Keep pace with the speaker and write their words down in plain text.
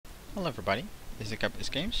Hello everybody, this is Kavvie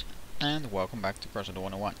Games, and welcome back to Crossout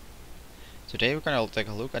 101. Today we're gonna take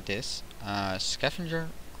a look at this scavenger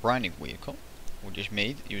grinding vehicle, which is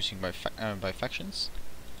made using by factions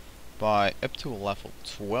by up to level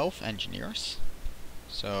 12 engineers.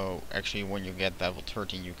 So actually when you get level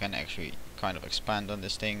 13 you can actually kind of expand on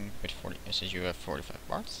this thing with 40, since you have 45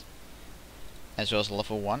 parts. As well as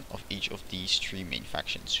level 1 of each of these three main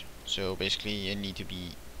factions. So basically you need to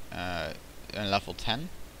be level 10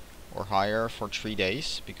 or higher for 3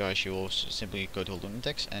 days, because you will simply go to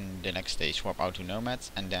lunatics and the next day swap out to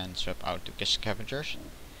nomads and then swap out to scavengers,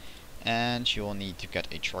 and you will need to get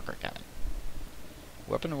a trucker cannon.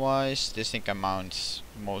 Weapon wise, this thing can mount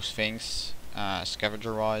most things,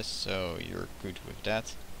 scavenger wise, so you're good with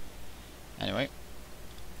that. Anyway,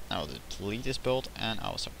 I will delete this build and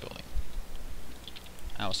I will start building.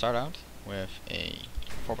 I will start out with a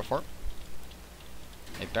 4x4,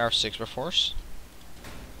 a pair of 6x4s,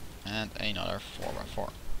 and another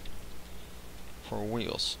 4x4. For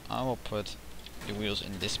wheels, I will put the wheels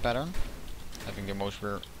in this pattern, having the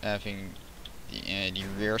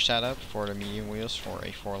rear setup for the medium wheels for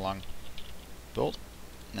a 4-long build,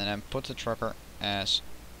 and then put the trucker as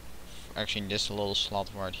actually in this little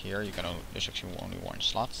slot right here. There's actually only one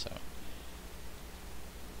slot, so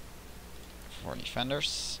for the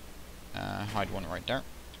fenders, hide one right there,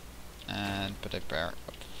 and put a pair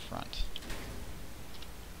up front,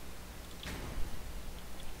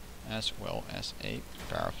 as well as a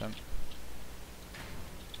pair of them.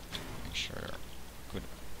 Make sure they're good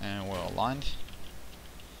and well aligned.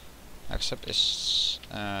 Next up is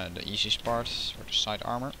the easiest part for the side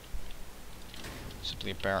armor.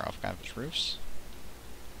 Simply a pair of canvas roofs.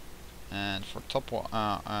 And for frontal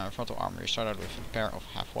armor, you start out with a pair of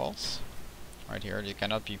half walls. Right here, they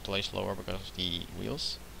cannot be placed lower because of the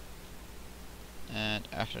wheels. And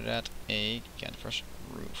after that, a canvas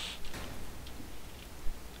roof.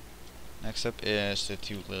 Next up is the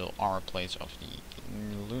two little armor plates of the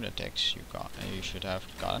lunatics you should have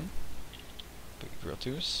gotten. Big drill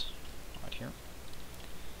tubes right here.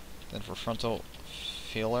 Then for frontal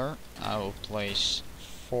filler, I will place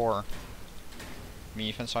 4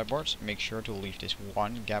 minifan sideboards. Make sure to leave this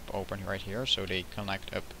one gap open right here so they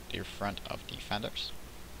connect up the front of the fenders.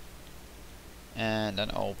 And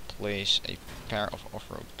then I'll place a pair of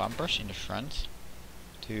off-road bumpers in the front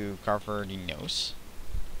to cover the nose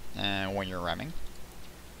when you're ramming,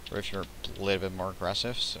 or if you're a little bit more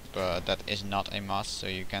aggressive, but that is not a must, so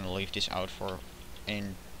you can leave this out for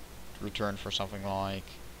in return for something like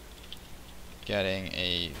getting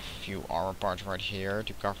a few armor parts right here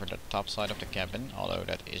to cover the top side of the cabin, although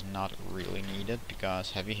that is not really needed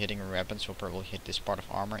because heavy hitting weapons will probably hit this part of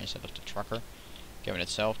armor instead of the trucker cabin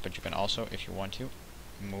itself. But you can also, if you want to,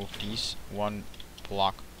 move these one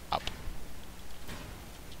block up,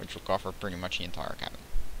 which will cover pretty much the entire cabin,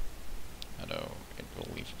 although it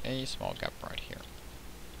will leave a small gap right here.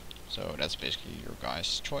 So that's basically your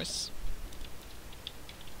guys' choice.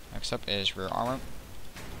 Next up is rear armor.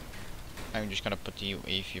 I'm just gonna put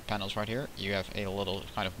a few panels right here. You have a little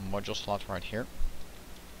kind of module slot right here.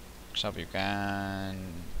 Except you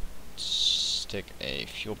can stick a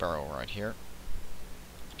fuel barrel right here,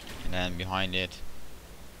 and then behind it,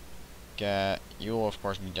 you will of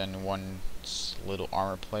course need then one little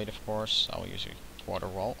armor plate. Of course, I'll use a quarter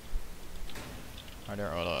wall. Right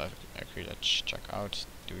there. Although actually, let's check out.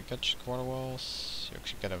 Do we get quarter walls? You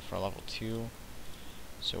actually get them for level 2.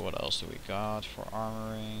 So what else do we got for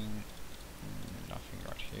armoring? Nothing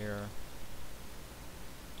right here.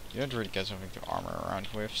 You don't really get something to armor around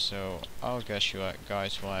with, so I'll guess you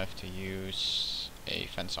guys will have to use a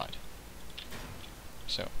fence side.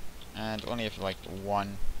 So, and only have like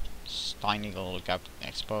one tiny little gap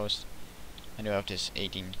exposed, and you have this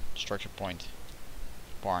 18 structure point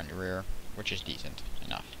bar in the rear, which is decent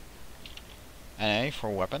enough. And for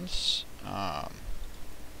weapons,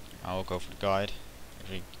 I'll go for the guide.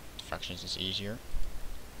 Actually, factions is easier.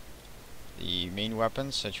 The main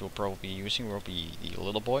weapons that you'll probably be using will be the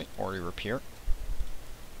little boy or the rapier,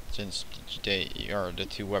 since they are the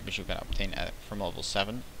two weapons you can obtain from level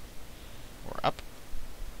 7 or up.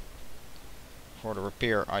 For the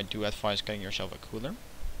rapier, I do advise getting yourself a cooler,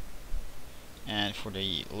 and for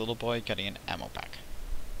the little boy, getting an ammo pack.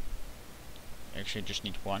 Actually, just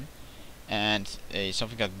need one. And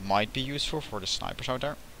something that might be useful for the snipers out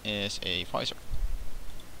there is a visor.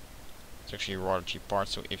 It's actually a rather cheap part,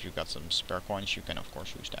 so if you got some spare coins, you can of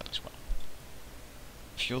course use that as well.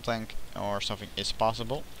 Fuel tank or something is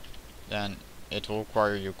possible, then it will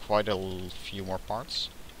require you quite a few more parts.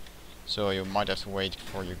 So you might have to wait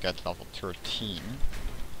before you get level 13.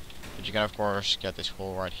 But you can of course get this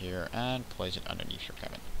hole right here and place it underneath your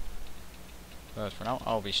cabin. But for now,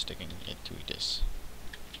 I'll be sticking it to this.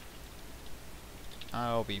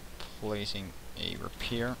 I'll be placing a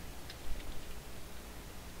repair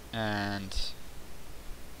and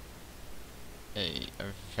a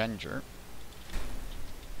avenger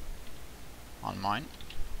on mine,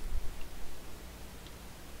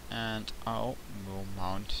 and will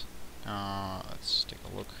mount. Let's take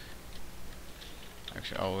a look.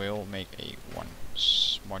 Actually, I will make a one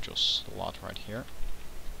module slot right here,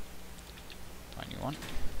 tiny one,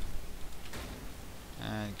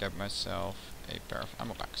 and get myself a pair of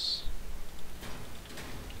ammo packs,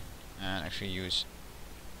 and actually use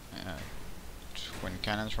twin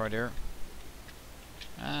cannons right here.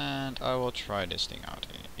 And I will try this thing out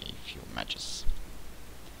in a few matches.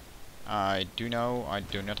 I do know I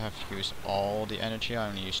do not have to use all the energy, I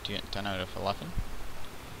only use 10 out of 11.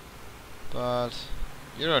 But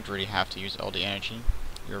you don't really have to use all the energy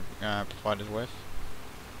you're provided with.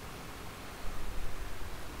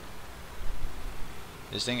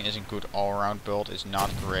 This thing isn't good all-around build, it's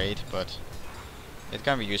not great, but it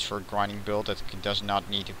can be used for a grinding build that does not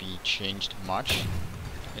need to be changed much.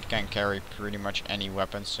 It can carry pretty much any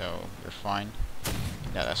weapon, so you're fine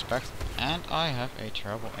in that aspect. And I have a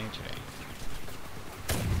terrible aim today.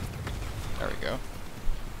 There we go.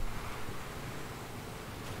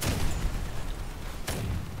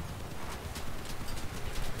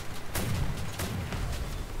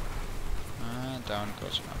 And down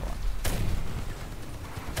goes another one.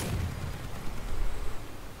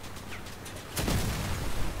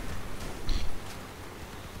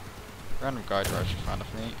 Random guy drives in front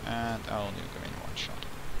of me, and I'll nuke him in one shot.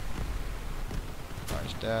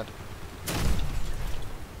 Guy's dead.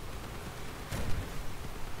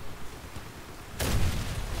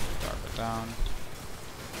 Target down.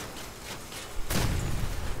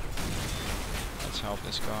 Let's help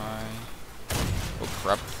this guy. Oh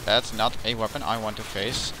crap, that's not a weapon I want to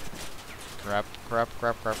face. Crap, crap,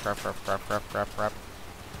 crap, crap, crap, crap, crap, crap, crap, crap.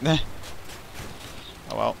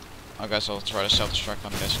 Oh well, I guess I'll try to self-destruct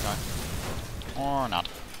on this guy. Or not.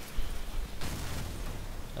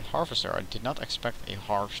 That harvester, I did not expect a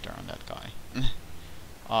harvester on that guy.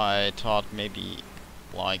 I thought maybe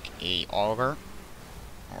like a auger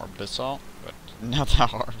or abyssal, but not a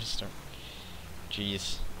harvester.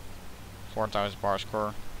 Jeez. 4000 bar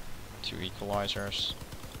score, 2 equalizers.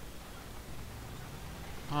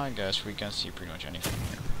 I guess we can see pretty much anything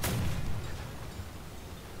here.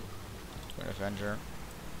 Twin Avenger.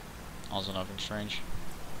 Also nothing strange.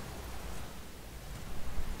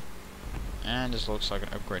 And this looks like an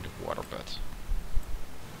upgraded water bed.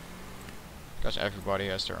 Because everybody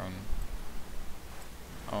has their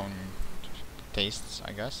own tastes,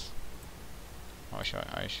 I guess. How should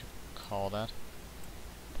I should call that?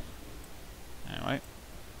 Anyway,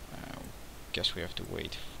 guess we have to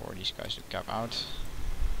wait for these guys to cap out.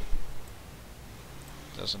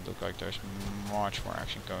 Doesn't look like there's much more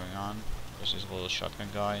action going on. There's this little shotgun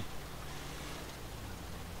guy.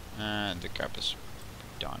 And the cap is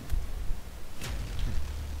done.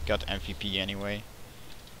 Got MVP anyway.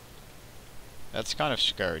 That's kind of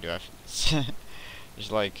scary to have.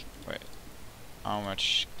 It's like, wait, how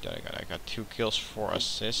much did I got? I got 2 kills, 4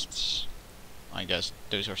 assists. I guess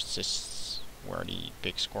those assists were the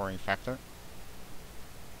big scoring factor.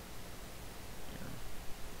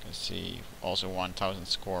 You can see also 1000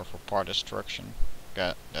 score for part destruction.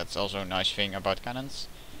 That's also a nice thing about cannons.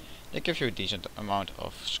 They give you a decent amount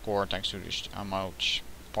of score thanks to the amount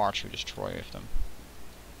parts you destroy with them.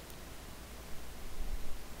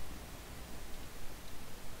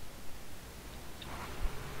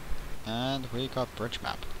 And we got bridge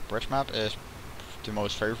map. Bridge map is the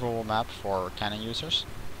most favorable map for cannon users.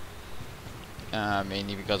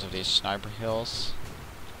 Mainly because of these sniper hills.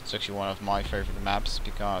 It's actually one of my favorite maps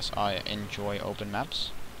because I enjoy open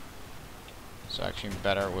maps. It's actually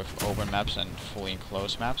better with open maps than fully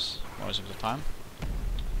enclosed maps most of the time.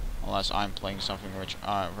 Unless I'm playing something which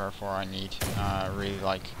wherefore I need really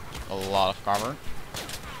like a lot of cover.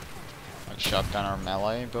 Like shotgun or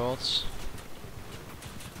melee builds.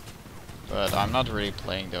 But I'm not really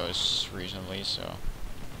playing those recently, so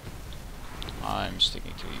I'm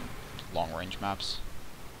sticking to long range maps.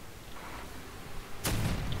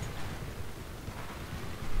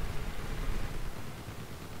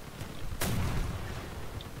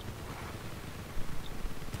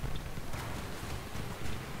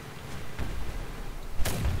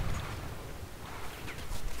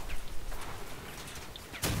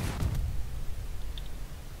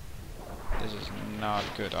 This is not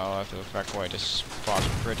good. I'll have to evacuate this spot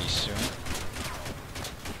pretty soon.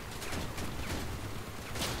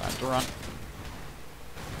 Time to run.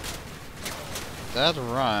 that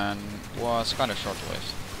run was kind of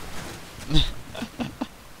short-lived.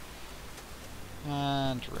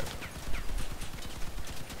 And rip.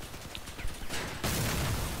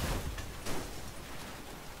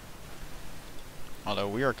 Although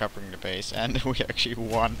we are covering the base and we actually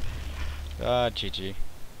won. GG.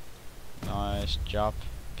 Nice job,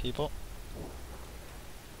 people.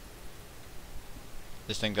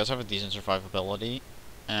 This thing does have a decent survivability.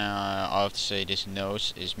 I have to say this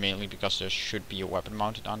nose is mainly because there should be a weapon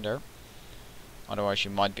mounted on there. Otherwise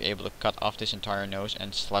you might be able to cut off this entire nose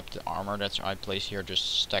and slap the armor that I place here,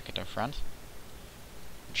 just stack it in front.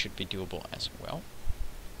 It should be doable as well.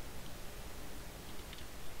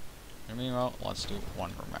 And meanwhile, let's do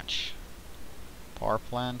one more match. Power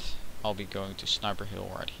plant. I'll be going to Sniper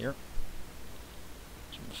Hill right here.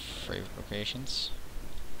 Some favorite locations.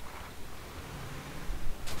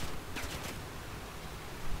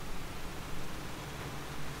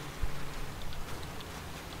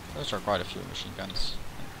 Those are quite a few machine guns.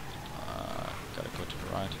 Gotta go to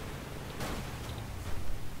the right.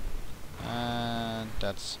 And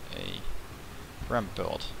that's a ramp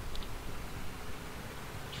build.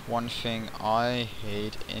 One thing I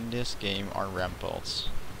hate in this game are ramp builds.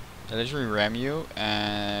 They literally ram you,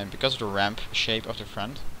 and because of the ramp shape of the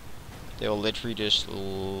front, they will literally just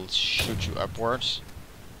shoot you upwards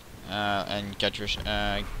and get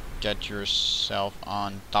yourself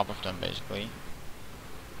on top of them basically.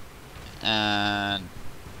 And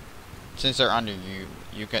since they're under you,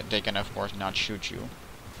 they can of course not shoot you.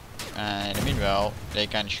 And meanwhile, they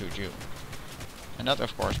can shoot you, and that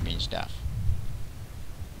of course means death.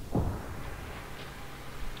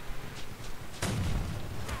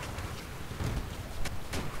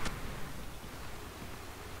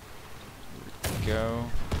 Go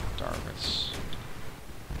targets.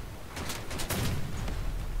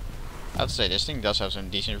 I'd say this thing does have some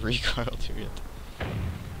decent recoil to it.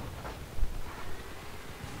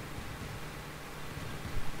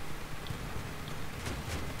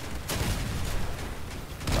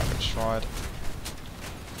 Target destroyed.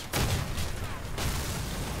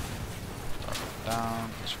 Target down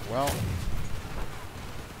as well.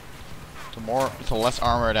 The less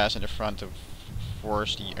armor it has in the front, the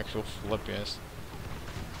worse the actual flip is.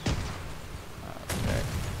 Okay,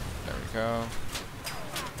 there we go.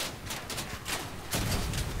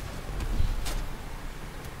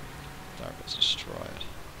 Target's destroyed.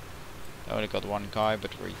 I only got one guy,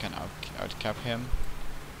 but we can outcap him.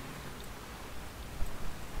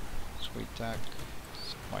 Sweet tech.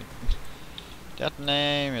 That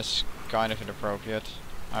name is kind of inappropriate.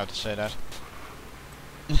 I have to say that.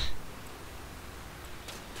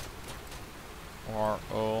 Or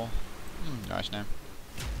all. Nice name.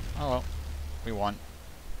 Oh well, we won.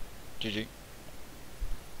 GG.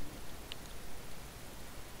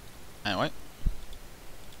 Anyway,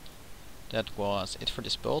 that was it for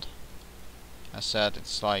this build. As said,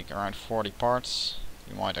 it's like around 40 parts.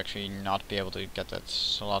 You might actually not be able to get that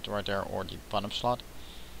slot right there or the bottom slot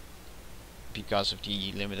because of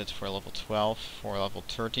the limited for level 12. For level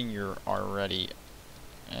 13 you're already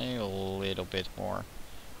a little bit more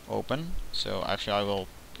open. So actually I will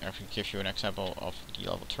actually give you an example of the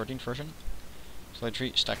level 13 version. So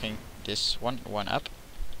literally stacking this one up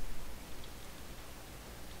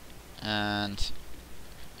and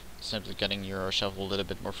simply getting yourself a little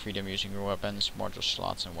bit more freedom using your weapons, module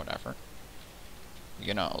slots and whatever. You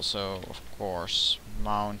can also of course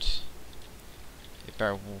mount a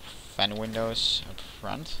pair of fan windows up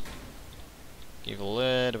front, give a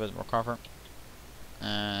little bit more cover,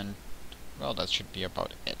 and well, that should be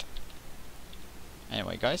about it.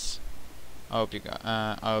 Anyway guys, I hope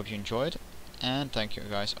you enjoyed, and thank you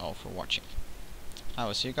guys all for watching. I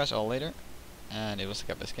will see you guys all later, and it was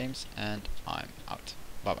the Kavvie Games, and I'm out.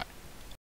 Bye bye.